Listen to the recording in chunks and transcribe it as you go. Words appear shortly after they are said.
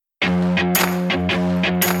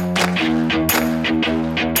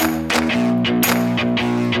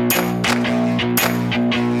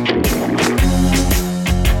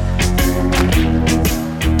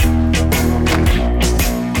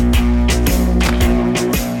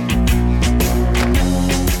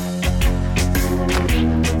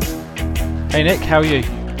Hey Nick, how are you?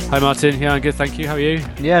 Hi Martin, yeah, I'm good, thank you. How are you?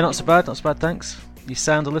 Yeah, not so bad, thanks. You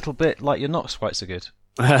sound a little bit like you're not quite so good.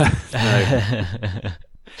 No.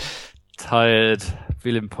 Tired,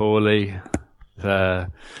 feeling poorly. Yeah.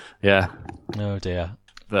 Oh dear.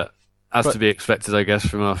 But to be expected, I guess,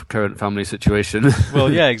 from our current family situation.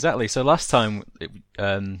 Well, yeah, exactly. So last time,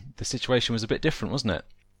 the situation was a bit different, wasn't it?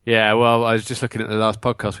 Yeah, well, I was just looking at the last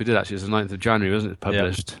podcast we did, actually. It was the 9th of January, wasn't it,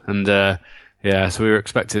 published? Yeah. And, so we were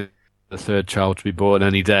expecting the third child to be born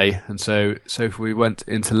any day. And so we went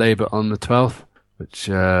into labour on the 12th, which,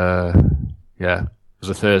 was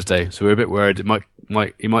a Thursday. So we were a bit worried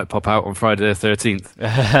he might pop out on Friday the 13th.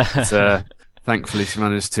 But, thankfully, she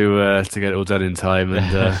managed to get it all done in time.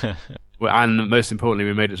 And most importantly,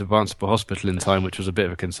 we made it to Barnstaple Hospital in time, which was a bit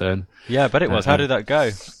of a concern. Yeah, I bet it was. How did that go?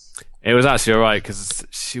 It was actually all right, because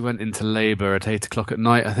she went into labour at 8 o'clock at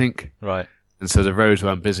night, I think. Right. And so the roads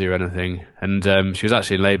weren't busy or anything. And she was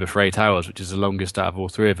actually in labour for 8 hours, which is the longest out of all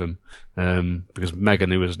three of them. Because Megan,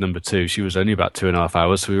 who was number 2, she was only about 2.5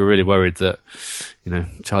 hours. So we were really worried that,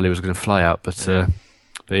 Charlie was going to fly out. But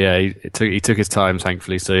yeah, he took his time,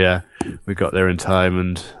 thankfully. So yeah, we got there in time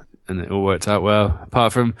and it all worked out well.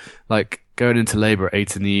 Apart from going into labour at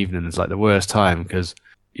 8 in the evening is the worst time, because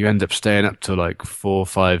you end up staying up till 4,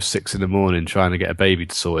 5, 6 in the morning trying to get a baby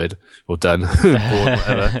sorted or done, or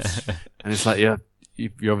whatever. And it's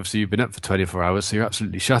you've been up for 24 hours, so you're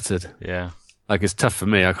absolutely shattered. Yeah. It's tough for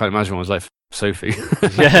me. I can't imagine what it was like for Sophie.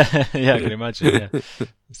 yeah, I can imagine. Yeah, it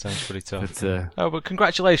sounds pretty tough. But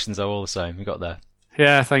congratulations, though, all the same. You got there.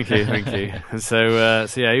 Yeah, thank you. And so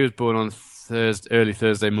yeah, he was born on early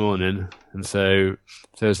Thursday morning, and so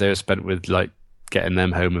Thursday was spent with getting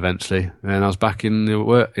them home eventually, and I was back in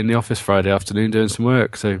the office Friday afternoon doing some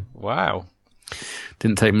work. So wow,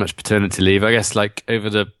 didn't take much paternity leave. I guess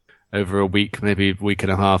over a week, maybe a week and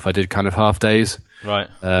a half, I did kind of half days. Right.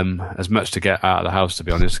 As much to get out of the house, to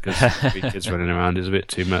be honest, because 3 kids running around is a bit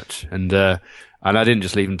too much. And I didn't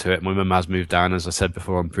just leave them to it. My mum has moved down, as I said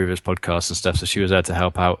before on previous podcasts and stuff, so she was there to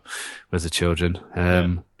help out with the children.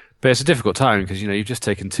 But it's a difficult time because, you've just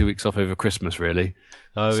taken 2 weeks off over Christmas, really.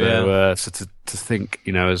 Oh, so, yeah. So to think,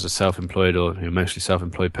 as a self-employed or mostly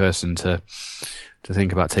self-employed person, to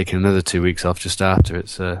think about taking another 2 weeks off just after,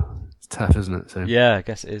 it's tough, isn't it? So yeah, I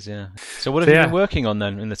guess it is. Yeah. So what have you been working on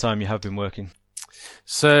then in the time you have been working?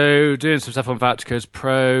 So doing some stuff on VoucherCodes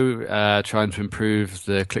Pro, trying to improve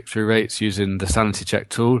the click-through rates using the Sanity Check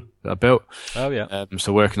tool that I built. Oh yeah.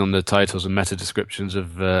 So working on the titles and meta descriptions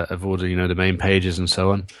of all the the main pages and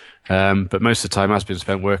so on. But most of the time has been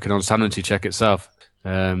spent working on Sanity Check itself.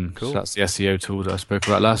 Cool. So that's the SEO tool that I spoke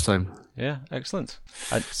about last time. Yeah, excellent.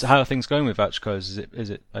 So how are things going with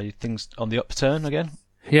VoucherCodes? Are things on the upturn again?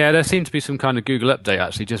 Yeah, there seemed to be some kind of Google update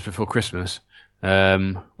actually just before Christmas,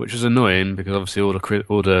 which was annoying because obviously all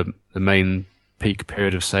the main peak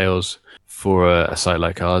period of sales for a site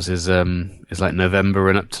like ours is November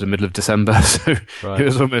and up to the middle of December. So right. It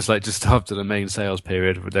was almost just after the main sales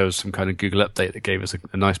period, there was some kind of Google update that gave us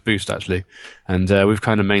a nice boost actually, and we've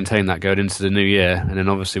kind of maintained that going into the new year. And then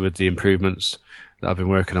obviously with the improvements that I've been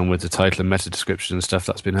working on with the title and meta description and stuff,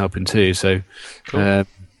 that's been helping too. So, cool.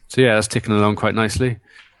 So yeah, that's ticking along quite nicely.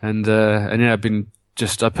 And yeah, I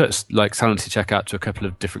put Sanity Check out to a couple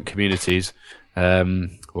of different communities,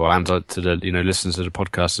 and to the listeners of the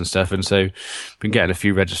podcast and stuff. And so, been getting a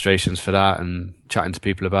few registrations for that and chatting to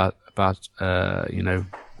people about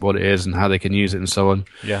what it is and how they can use it and so on.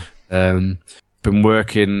 Yeah. Been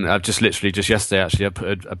working. I've just yesterday actually I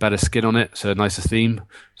put a better skin on it, so a nicer theme,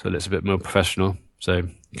 so it looks a bit more professional. So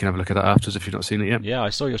you can have a look at that afterwards if you've not seen it yet. Yeah,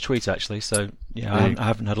 I saw your tweet actually. So yeah, I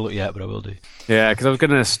haven't had a look yet, but I will do. Yeah, because I was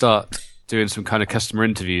going to start doing some kind of customer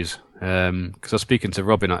interviews. Because I was speaking to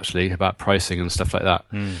Robin actually about pricing and stuff like that.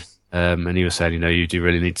 And he was saying, you do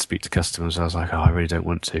really need to speak to customers. I was like, I really don't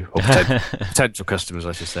want to, or potential customers,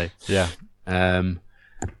 I should say. Yeah. And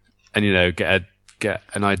get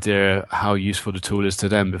an idea how useful the tool is to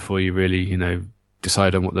them before you really,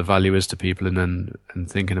 decide on what the value is to people and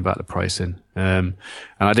thinking about the pricing. And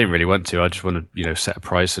I didn't really want to. I just want to, set a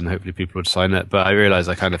price and hopefully people would sign it. But I realised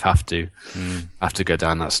I kind of have to go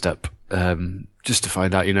down that step, just to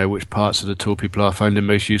find out, which parts of the tool people are finding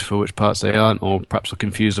most useful, which parts they aren't, or perhaps are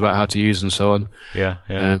confused about how to use and so on. Yeah.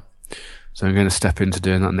 So I'm going to step into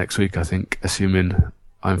doing that next week, I think, assuming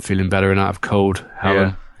I'm feeling better and out of cold,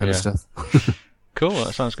 kind of stuff. Cool.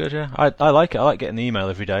 That sounds good. Yeah. I like it. I like getting the email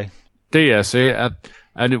every day. Do you? See,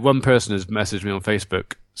 and one person has messaged me on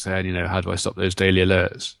Facebook saying, how do I stop those daily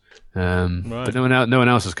alerts? Right. But no one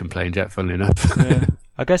else has complained yet, funnily enough. Yeah.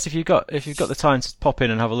 I guess if you've got the time to pop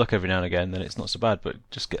in and have a look every now and again, then it's not so bad. But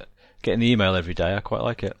just getting the email every day, I quite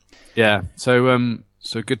like it. Yeah. So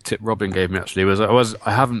So a good tip Robin gave me actually was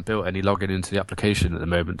I haven't built any login into the application at the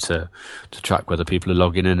moment to track whether people are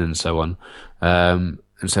logging in and so on. And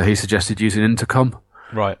so he suggested using Intercom,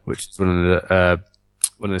 Right. which is one of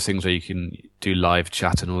the things where you can do live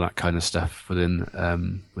chat and all that kind of stuff within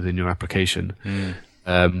your application.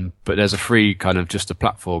 But there's a free kind of just a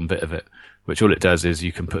platform bit of it, which all it does is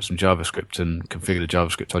you can put some JavaScript and configure the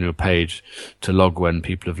JavaScript on your page to log when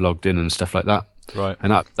people have logged in and stuff like that. Right.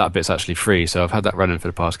 And that bit's actually free. So I've had that running for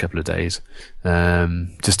the past couple of days,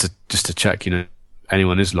 just to check,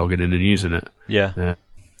 anyone is logging in and using it. Yeah.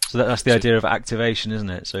 So that's the idea of activation, isn't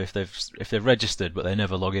it? So if they've registered but they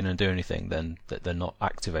never log in and do anything, then they're not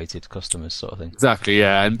activated customers, sort of thing. Exactly,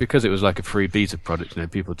 yeah. And because it was like a free beta product,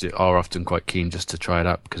 people are often quite keen just to try it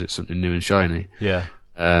out because it's something new and shiny. Yeah.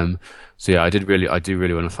 So yeah, I do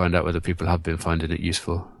really want to find out whether people have been finding it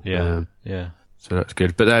useful. Yeah. Yeah. So that's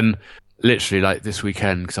good. But then, literally, like this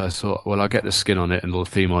weekend, because I thought, well, I'll get the skin on it and a little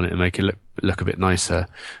theme on it and make it look a bit nicer.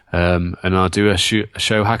 And I'll do a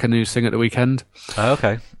show Hacker News thing at the weekend. Oh,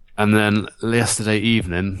 okay. And then yesterday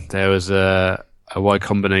evening, there was a Y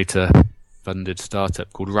Combinator funded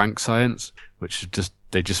startup called Rank Science, which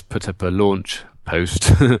they just put up a launch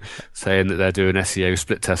post saying that they're doing SEO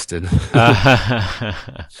split testing.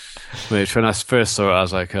 Which when I first saw it, I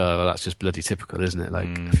was like, oh, well, that's just bloody typical, isn't it?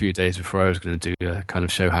 Like a few days before I was going to do a kind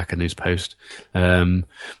of show Hacker News post.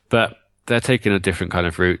 But they're taking a different kind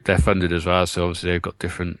of route. They're funded as well, so obviously they've got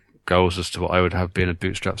different goals as to what I would have being a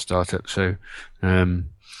bootstrap startup. So,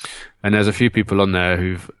 and there's a few people on there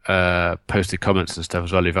who've posted comments and stuff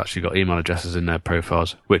as well who've actually got email addresses in their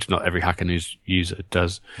profiles, which not every Hacker News user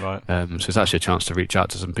does. Right. So it's actually a chance to reach out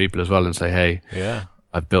to some people as well and say, hey, yeah,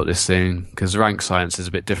 I've built this thing, because Rank Science is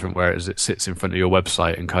a bit different, whereas it sits in front of your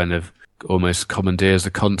website and kind of almost commandeers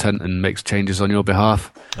the content and makes changes on your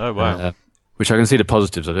behalf. Oh, wow. Which I can see the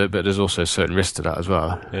positives of it, but there's also certain risks to that as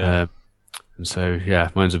well. Yeah. And so, yeah,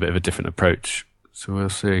 mine's a bit of a different approach. So we'll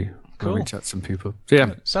see. Cool. I'll reach out to some people. So,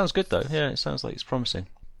 yeah. Sounds good, though. Yeah, it sounds like it's promising.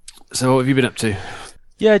 So what have you been up to?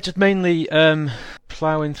 Yeah, just mainly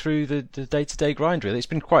ploughing through the day-to-day grind, really. It's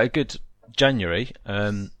been quite a good January.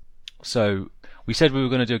 So we said we were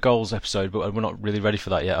going to do a goals episode, but we're not really ready for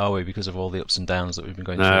that yet, are we? Because of all the ups and downs that we've been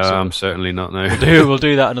going through. No, So I'm certainly not. No, we'll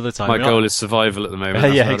do that another time. My goal is survival at the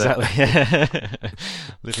moment. Yeah, exactly.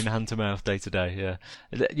 Living hand to mouth, day to day.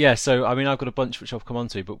 Yeah, yeah. So I mean, I've got a bunch which I'll come on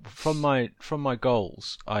to, but from my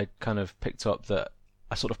goals, I kind of picked up that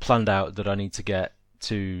I sort of planned out that I need to get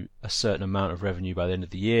to a certain amount of revenue by the end of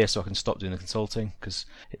the year, so I can stop doing the consulting because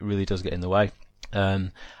it really does get in the way.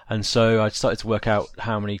 And so I started to work out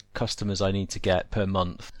how many customers I need to get per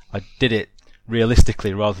month. I did it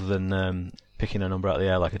realistically rather than picking a number out of the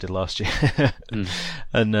air like I did last year.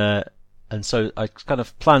 And so I kind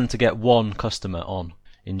of planned to get one customer on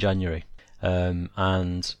in January.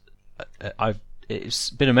 And it's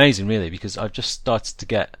been amazing really, because I've just started to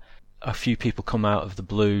get a few people come out of the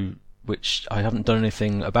blue which I haven't done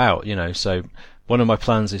anything about, So one of my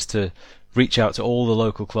plans is to reach out to all the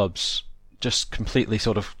local clubs, just completely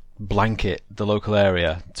sort of blanket the local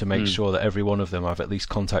area to make sure that every one of them I've at least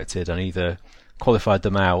contacted and either qualified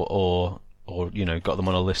them out or got them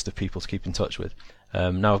on a list of people to keep in touch with.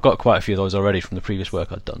 Now I've got quite a few of those already from the previous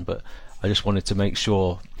work I'd done, but I just wanted to make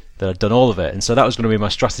sure that I'd done all of it, and so that was going to be my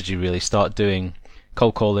strategy really. Start doing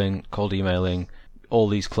cold calling, cold emailing, all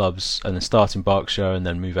these clubs, and then start in Berkshire and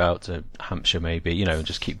then move out to Hampshire maybe, and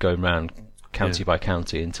just keep going around county by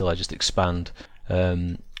county until I just expand,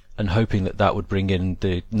 and hoping that would bring in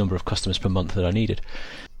the number of customers per month that I needed.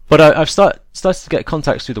 But I've started to get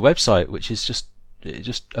contacts through the website, which is it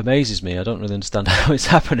just amazes me. I don't really understand how it's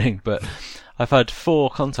happening, but I've had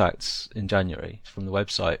 4 contacts in January from the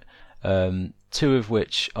website, 2 of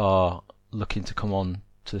which are looking to come on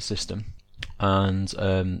to the system, and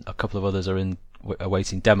a couple of others are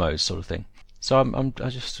awaiting demos, sort of thing. So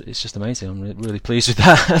it's just amazing. I'm really pleased with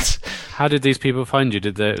that. How did these people find you?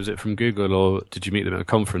 Was it from Google or did you meet them at a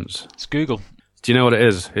conference? It's Google. Do you know what it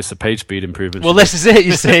is? It's the page speed improvement. Well, this is it,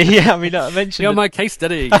 you see. Yeah, I mean, I mentioned... You're my case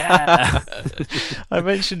study. Yeah. I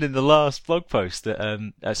mentioned in the last blog post that...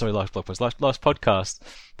 last podcast,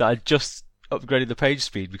 that I just upgraded the page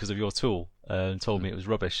speed because of your tool. And told me it was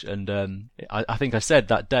rubbish, and I think I said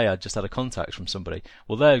that day I just had a contact from somebody.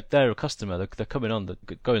 Well, they're a customer. They're coming on.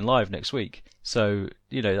 They're going live next week. So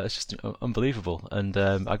that's just unbelievable. And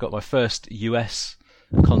I got my first US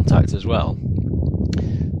contact as well.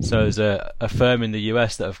 So there's a firm in the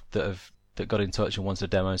US that got in touch and wanted a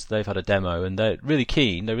demo. So they've had a demo and they're really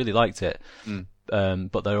keen. They really liked it.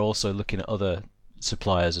 But they're also looking at other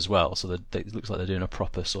suppliers as well, so it looks like they're doing a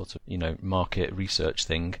proper sort of market research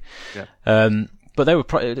thing. but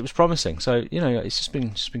it was promising. So it's just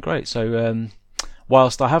been great. So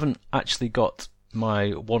whilst I haven't actually got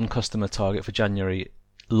my one customer target for January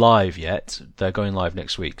live yet, they're going live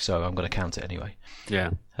next week, so I'm going to count it anyway.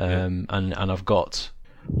 Yeah. And I've got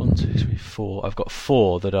 1, 2, 3, 4. I've got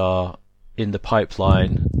 4 that are in the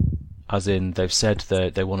pipeline, as in they've said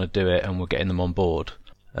that they want to do it, and we're getting them on board.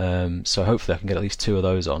 So hopefully I can get at least 2 of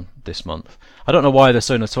those on this month. I don't know why they're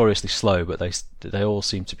so notoriously slow, but they all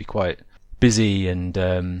seem to be quite busy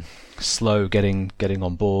and slow getting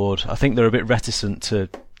on board. I think they're a bit reticent to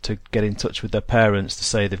get in touch with their parents to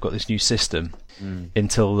say they've got this new system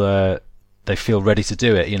until they feel ready to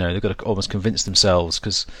do it. They've got to almost convince themselves,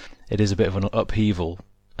 because it is a bit of an upheaval.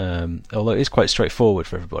 Although it is quite straightforward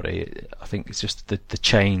for everybody, I think it's just the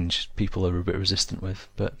change people are a bit resistant with.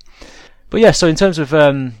 But yeah, so in terms of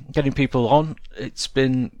getting people on, it's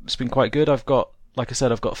been quite good. I've got, like I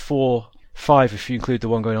said, I've got 5 if you include the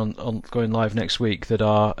one going live next week, that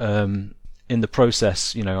are in the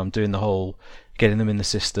process. I'm doing the whole getting them in the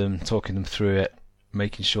system, talking them through it,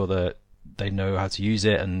 making sure that they know how to use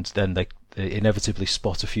it, and then they inevitably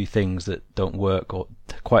spot a few things that don't work or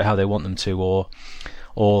quite how they want them to,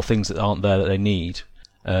 or things that aren't there that they need,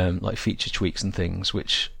 like feature tweaks and things,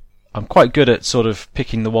 which I'm quite good at sort of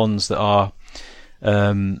picking the ones that are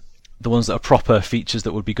proper features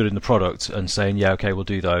that would be good in the product and saying, yeah, okay, we'll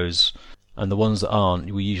do those. And the ones that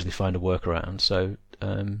aren't, we usually find a workaround. So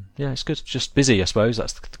yeah, it's good. Just busy, I suppose.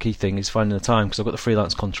 That's the key thing, is finding the time, because I've got the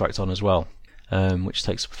freelance contract on as well, which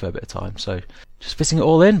takes up a fair bit of time. So just fitting it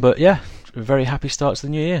all in. But yeah, a very happy start to the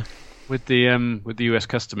new year. With the US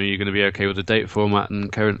customer, you're going to be okay with the date format and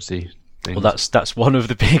currency things? Well, that's one of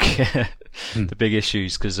the big the big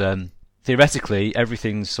issues, because theoretically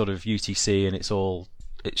everything's sort of UTC and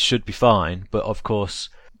it should be fine, but of course,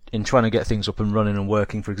 in trying to get things up and running and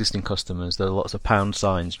working for existing customers, there are lots of pound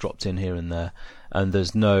signs dropped in here and there, and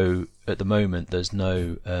at the moment there's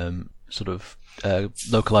no sort of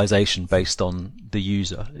localization based on the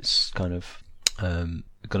user. It's kind of going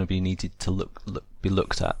to be needed to be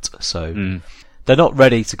looked at. So they're not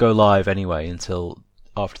ready to go live anyway until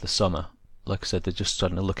after the summer. Like I said, they're just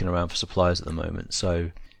starting to looking around for suppliers at the moment.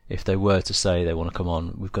 So if they were to say they want to come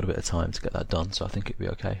on, we've got a bit of time to get that done. So I think it'd be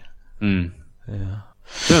okay. Yeah.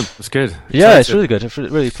 Good, that's good. Yeah, it's really good. It's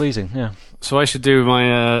really pleasing. Yeah. So I should do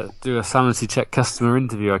do a sanity check customer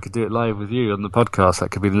interview. I could do it live with you on the podcast. That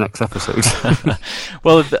could be the next episode.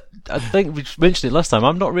 Well, I think we mentioned it last time.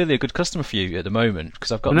 I'm not really a good customer for you at the moment,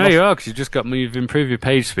 because I've got. No, you are, because you've improved your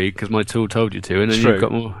page speed because my tool told you to, and then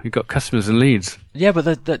you've got customers and leads. Yeah, but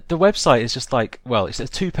the website is just like, well, it's a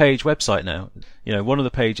 2-page website now. One of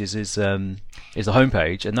the pages is the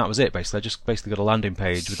homepage, and that was it basically. I just basically got a landing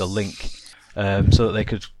page with a link, so that they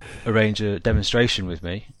could arrange a demonstration with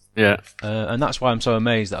me. Yeah. And that's why I'm so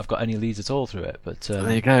amazed that I've got any leads at all through it. But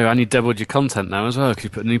there you go. And you doubled your content now as well, because you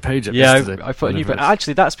put a new page up. Yeah, I put a new page.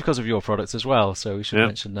 Actually, that's because of your product as well, so we should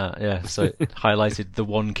mention that. Yeah, so it highlighted the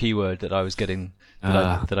one keyword that I was getting,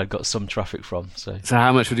 that I got some traffic from. So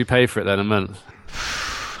how much would you pay for it then a month?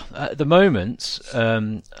 At the moment,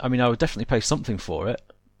 I mean, I would definitely pay something for it,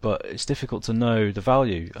 but it's difficult to know the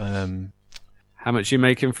value. How much are you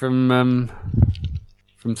making from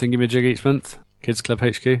Thingamajig each month? Kids Club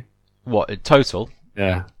HQ? What, in total?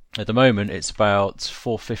 Yeah. At the moment, it's about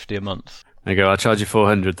 $450 a month. There you go, I'll charge you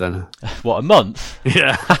 $400 then. What, a month?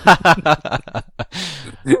 Yeah.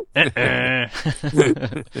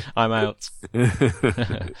 I'm out.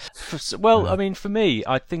 Well, I mean, for me,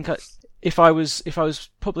 I think if I was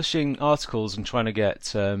publishing articles and trying to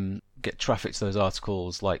get traffic to those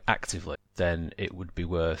articles like actively, then it would be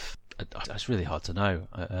worth. It's really hard to know.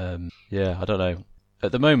 Yeah, I don't know.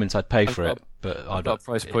 At the moment, I'd pay for it, but I've got a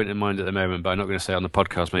price point in mind at the moment, but I'm not going to say on the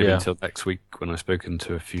podcast. Maybe until next week when I've spoken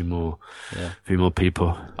to a few more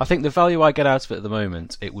people. I think the value I get out of it at the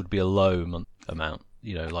moment, it would be a low month amount.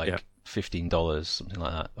 Like $15, something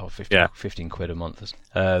like that, or 15 quid a month.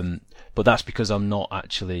 But that's because I'm not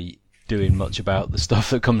actually doing much about the stuff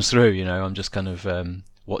that comes through. I'm just kind of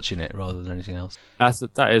watching it rather than anything else.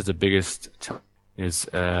 That is the biggest challenge. Is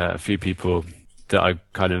a few people that I'm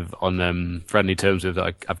kind of on friendly terms with, that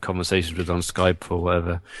I have conversations with on Skype or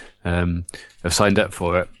whatever, have signed up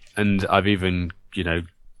for it, and I've even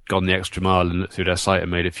gone the extra mile and looked through their site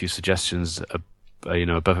and made a few suggestions,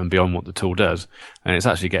 above and beyond what the tool does. And it's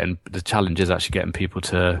actually the challenge is actually getting people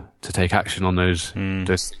to take action on those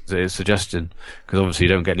suggestions, because obviously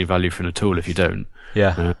you don't get any value from the tool if you don't.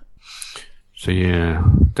 Yeah. So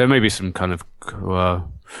there may be some kind of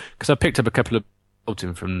because I picked up a couple of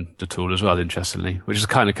from the tool as well, interestingly, which has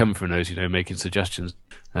kind of come from those, making suggestions.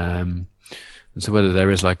 And so whether there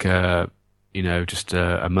is like just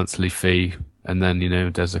a monthly fee and then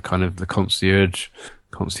there's a kind of the concierge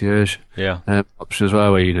Yeah. option as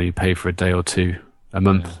well, where you pay for a day or two a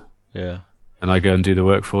month, Yeah. and I go and do the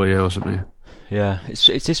work for you or something. Yeah. It's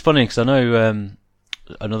just funny because I know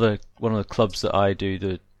one of the clubs that I do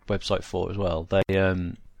the website for as well.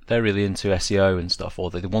 They're really into SEO and stuff, or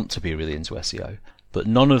they want to be really into SEO. But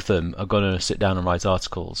none of them are going to sit down and write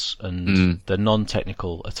articles, and they're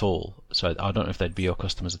non-technical at all. So I don't know if they'd be your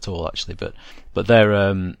customers at all, actually. But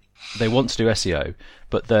they want to do SEO,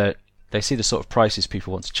 but they see the sort of prices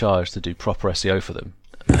people want to charge to do proper SEO for them,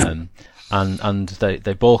 and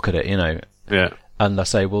they balk at it, Yeah. And I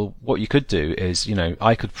say, well, what you could do is,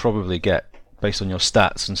 I could probably get, based on your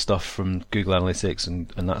stats and stuff from Google Analytics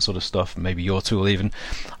and that sort of stuff, maybe your tool even,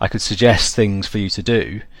 I could suggest things for you to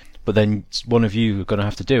do. But then one of you are going to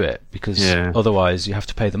have to do it, because otherwise you have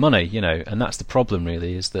to pay the money, and that's the problem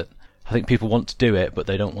really, is that I think people want to do it, but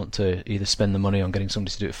they don't want to either spend the money on getting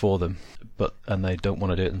somebody to do it for them, and they don't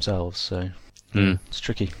want to do it themselves, so it's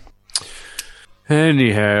tricky.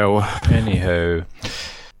 Anyhow.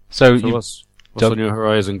 So what's on your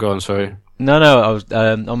horizon? Go on, sorry. No, I was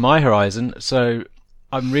on my horizon, so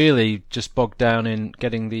I'm really just bogged down in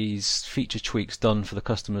getting these feature tweaks done for the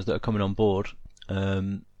customers that are coming on board.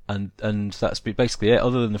 And that's basically it.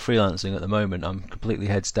 Other than the freelancing at the moment, I'm completely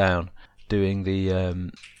heads down doing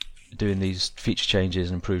these feature changes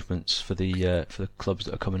and improvements for the clubs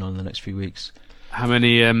that are coming on in the next few weeks. How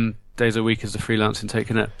many days a week is the freelancing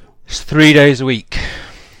taking up? It's 3 days a week.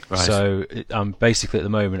 Right. So I'm basically at the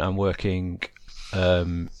moment I'm working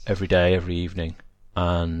every day, every evening,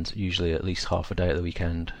 and usually at least half a day at the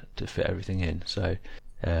weekend to fit everything in. So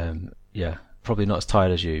probably not as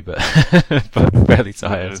tired as you, but fairly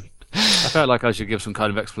tired. I felt like I should give some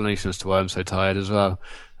kind of explanation as to why I'm so tired as well.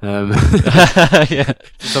 Yeah.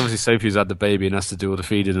 It's obviously Sophie's had the baby and has to do all the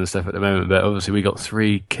feeding and stuff at the moment, but obviously we got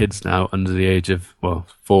 3 kids now under the age of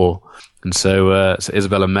 4, and so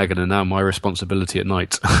Isabel and Megan are now my responsibility at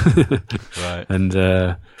night. Right. And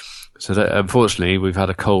so that, unfortunately, we've had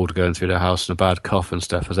a cold going through the house and a bad cough and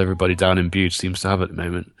stuff, as everybody down in Bude seems to have at the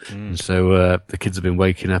moment. And so the kids have been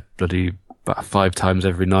waking up bloody about 5 times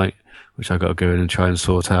every night, which I've got to go in and try and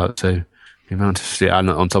sort out. So the amount of sleep, and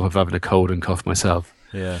on top of having a cold and cough myself.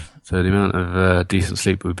 Yeah. So the amount of decent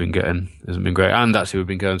sleep we've been getting hasn't been great. And actually we've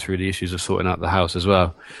been going through the issues of sorting out the house as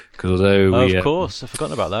well. Because although of course, I've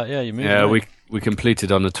forgotten about that. Yeah, you moved. Yeah, we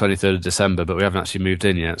completed on the 23rd of December, but we haven't actually moved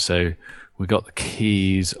in yet. So we got the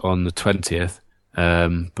keys on the 20th.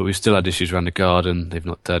 But we've still had issues around the garden. They've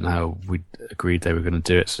not done how we agreed they were going to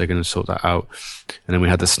do it, so they're going to sort that out. And then we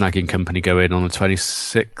had the snagging company go in on the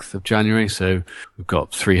 26th of January, so we've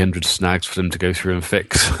got 300 snags for them to go through and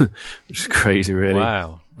fix, which is crazy, really.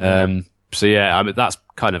 Wow. So yeah, I mean, that's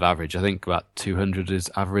kind of average. I think about 200 is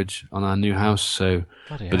average on our new house. So,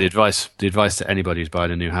 but the advice to anybody who's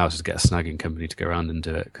buying a new house is to get a snagging company to go around and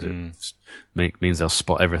do it, because it means they'll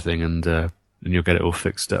spot everything and you'll get it all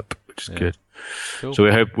fixed up, which is good. Cool. So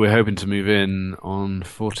we're hoping to move in on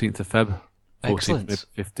 14th of Feb, 14th,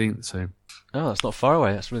 15th. So that's not far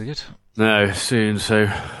away. That's really good. No, soon. So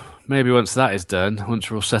maybe once that is done, once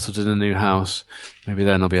we're all settled in a new house, maybe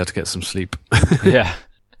then I'll be able to get some sleep. Yeah,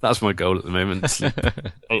 that's my goal at the moment. Sleep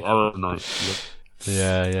 8 hours a night.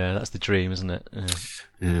 Yeah, that's the dream, isn't it?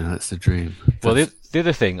 Yeah, that's the dream. Well, the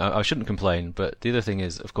other thing, I shouldn't complain, but the other thing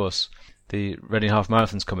is, of course, the Reading Half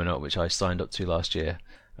Marathon's coming up, which I signed up to last year.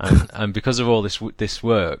 And because of all this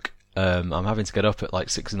work, I'm having to get up at like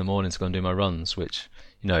 6 a.m. to go and do my runs, which,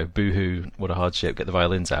 boo-hoo, what a hardship, get the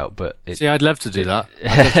violins out. But see, I'd love to do that.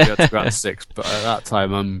 I'd love to go at 6, but at that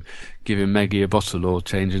time I'm giving Maggie a bottle or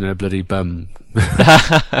changing her bloody bum.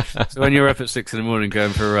 So when you're up at 6 a.m.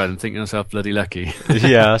 going for a run, thinking yourself bloody lucky.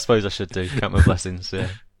 Yeah, I suppose I should do. Count my blessings. Yeah.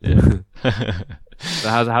 So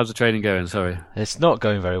how's the training going? Sorry, it's not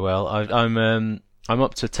going very well. I'm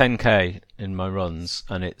up to 10k in my runs,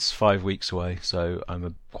 and it's 5 weeks away, so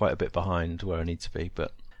I'm quite a bit behind where I need to be.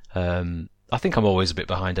 But I think I'm always a bit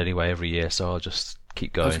behind anyway every year, so I'll just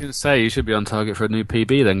keep going. I was going to say you should be on target for a new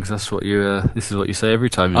PB then, because that's what you. This is what you say every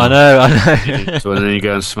time. I know. So then you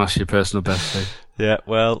go and smash your personal best. So. Yeah,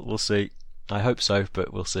 well, we'll see. I hope so,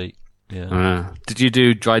 but we'll see. Yeah. Did you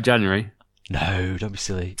do dry January? No, don't be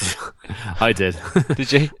silly. I did.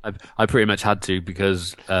 Did you? I pretty much had to,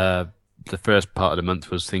 because the first part of the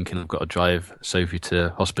month was thinking I've got to drive Sophie to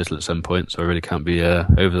hospital at some point, so I really can't be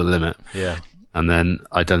over the limit. Yeah. And then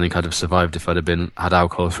I don't think I'd have survived if I'd have had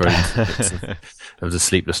alcohol thrown into of the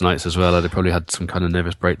sleepless nights as well. I'd have probably had some kind of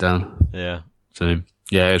nervous breakdown. Yeah. So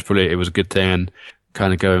yeah, it was a good thing, and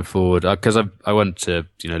kind of going forward, because I want to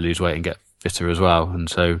lose weight and get fitter as well, and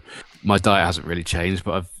so my diet hasn't really changed,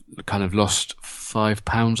 but I've kind of lost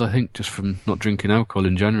 £5, I think, just from not drinking alcohol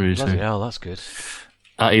in January. Bloody So hell, that's good.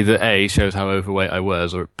 that either A, shows how overweight I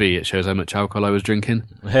was, or B, it shows how much alcohol I was drinking.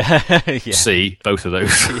 Yeah. C, both of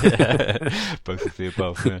those. Yeah. Both of the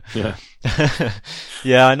above. Yeah. Yeah.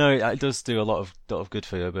 Yeah, I know it does do a lot of good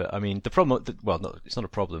for you, but I mean the problem. Well, no, it's not a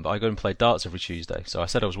problem. But I go and play darts every Tuesday. So I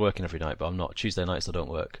said I was working every night, but I'm not. Tuesday nights I don't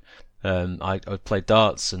work. I would play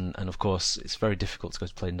darts, and of course it's very difficult to go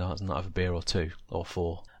to playing darts and not have a beer or two or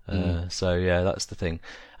four. So yeah, that's the thing.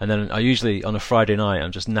 And then I usually on a Friday night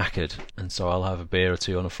I'm just knackered, and so I'll have a beer or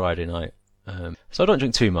two on a Friday night. So I don't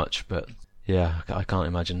drink too much, but yeah, I can't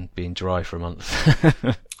imagine being dry for a month.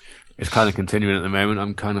 It's kind of continuing at the moment.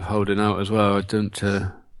 I'm kind of holding out as well. I don't.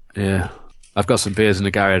 Yeah, I've got some beers in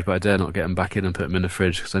the garage, but I dare not get them back in and put them in the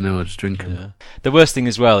fridge because I know I'll just drink them. Yeah. The worst thing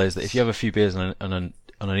as well is that if you have a few beers on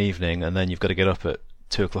an evening and then you've got to get up at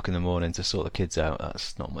 2 o'clock in the morning to sort the kids out,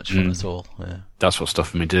 that's not much fun at all. Yeah. That's what's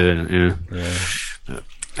stopping me doing it. Yeah.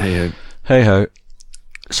 Yeah. Hey ho.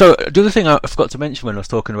 So the other thing I forgot to mention when I was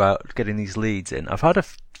talking about getting these leads in, I've had a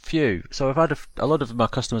few. So I've had a lot of my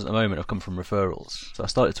customers at the moment have come from referrals. So I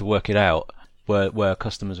started to work it out where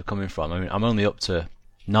customers are coming from. I mean, I'm only up to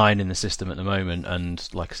 9 in the system at the moment, and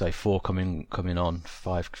like I say, 4 coming on,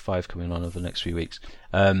 5 coming on over the next few weeks.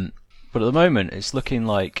 But at the moment, it's looking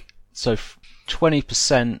like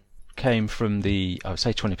 20% came from the. I would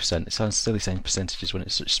say 20%. It sounds silly saying percentages when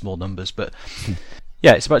it's such small numbers, but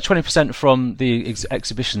yeah, it's about 20% from the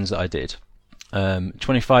exhibitions that I did.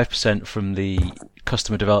 25% from the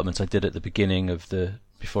customer development I did at the beginning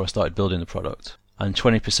before I started building the product, and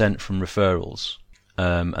 20% from referrals,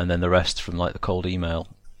 and then the rest from like the cold email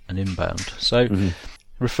and inbound. So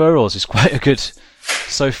referrals is quite a good.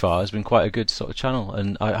 So far, has been quite a good sort of channel,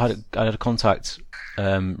 and I had a contact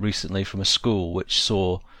recently from a school which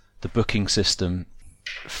saw the booking system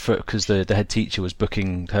because the head teacher was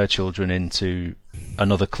booking her children into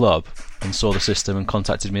another club and saw the system and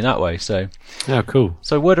contacted me that way. So yeah, cool.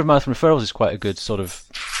 So word of mouth referrals is quite a good sort of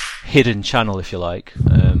hidden channel, if you like.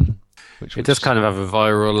 It does kind of have a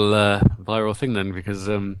viral thing then, because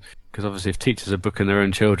obviously if teachers are booking their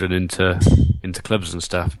own children into clubs and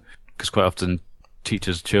stuff, because quite often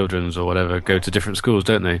teachers' children's or whatever go to different schools,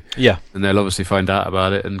 don't they? Yeah. And they'll obviously find out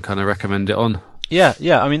about it and kind of recommend it on. Yeah.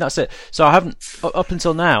 I mean, that's it. So I haven't, up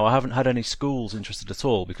until now, I haven't had any schools interested at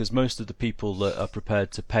all, because most of the people that are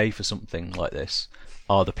prepared to pay for something like this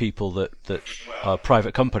are the people that are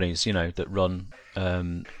private companies, that run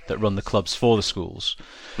the clubs for the schools.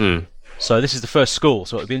 So this is the first school,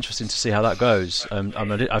 so it'll be interesting to see how that goes.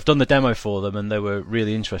 I've done the demo for them, and they were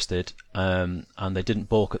really interested, and they didn't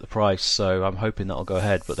balk at the price. So I'm hoping that'll go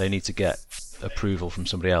ahead, but they need to get approval from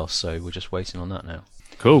somebody else. So we're just waiting on that now.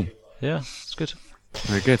 Cool. Yeah, it's good.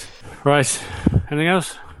 Very good. Right. Anything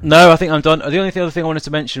else? No, I think I'm done. The only other thing I wanted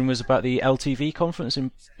to mention was about the LTV conference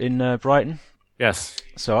in Brighton. Yes.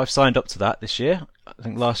 So I've signed up to that this year. I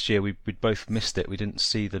think last year we'd both missed it. We didn't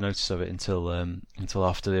see the notice of it until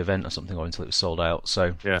after the event or something, or until it was sold out.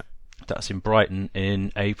 So yeah, that's in Brighton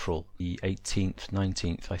in April, the 18th,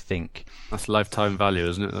 19th, I think. That's lifetime value,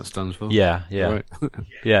 isn't it? That stands for. Yeah. Right.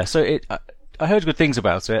 Yeah. So I heard good things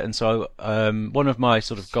about it, and so one of my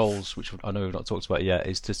sort of goals, which I know we've not talked about yet,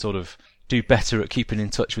 is to sort of do better at keeping in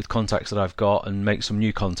touch with contacts that I've got and make some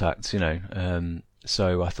new contacts.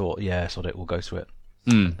 So I thought, yeah, sod it, we'll go to it.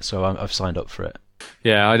 So I've signed up for it.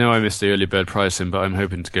 Yeah, I know I missed the early bird pricing, but I'm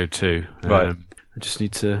hoping to go too. Right. I just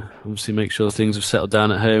need to obviously make sure things have settled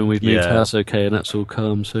down at home. We've moved house okay, and that's all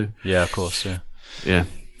calm. So yeah, of course, yeah. Yeah.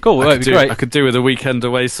 Cool. Well, that'd be great. I could do with a weekend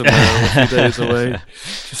away somewhere, or a few days away,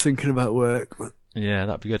 just thinking about work. But... yeah,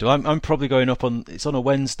 that'd be good. I'm probably going up it's on a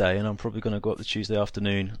Wednesday, and I'm probably going to go up the Tuesday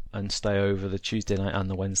afternoon and stay over the Tuesday night and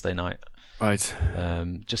the Wednesday night. Right.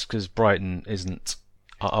 Just because Brighton isn't.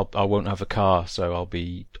 I won't have a car, so I'll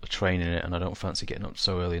be training it, and I don't fancy getting up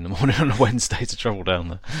so early in the morning on a Wednesday to travel down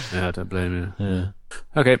there. Yeah, I don't blame you. Yeah.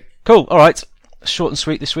 Okay. Cool. All right. Short and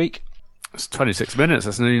sweet this week. It's 26 minutes.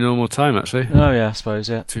 That's nearly normal time, actually. Oh, yeah, I suppose,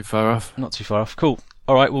 yeah. Too far off. Not too far off. Cool.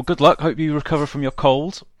 All right, well, good luck. Hope you recover from your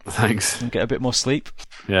cold. Thanks. And get a bit more sleep.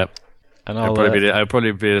 Yeah. And I'll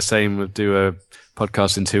probably be the same. Do a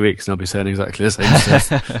podcast in 2 weeks, and I'll be saying exactly the same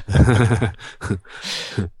stuff.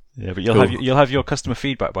 Yeah, but you'll have your customer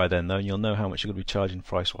feedback by then, though, and you'll know how much you're going to be charging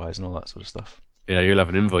price-wise and all that sort of stuff. Yeah, you'll have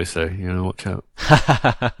an invoice, though. You're going to watch out.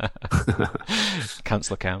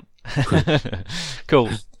 Cancel account. Cool.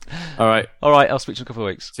 All right. I'll speak to you in a couple of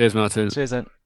weeks. Cheers, Martin. Cheers, then.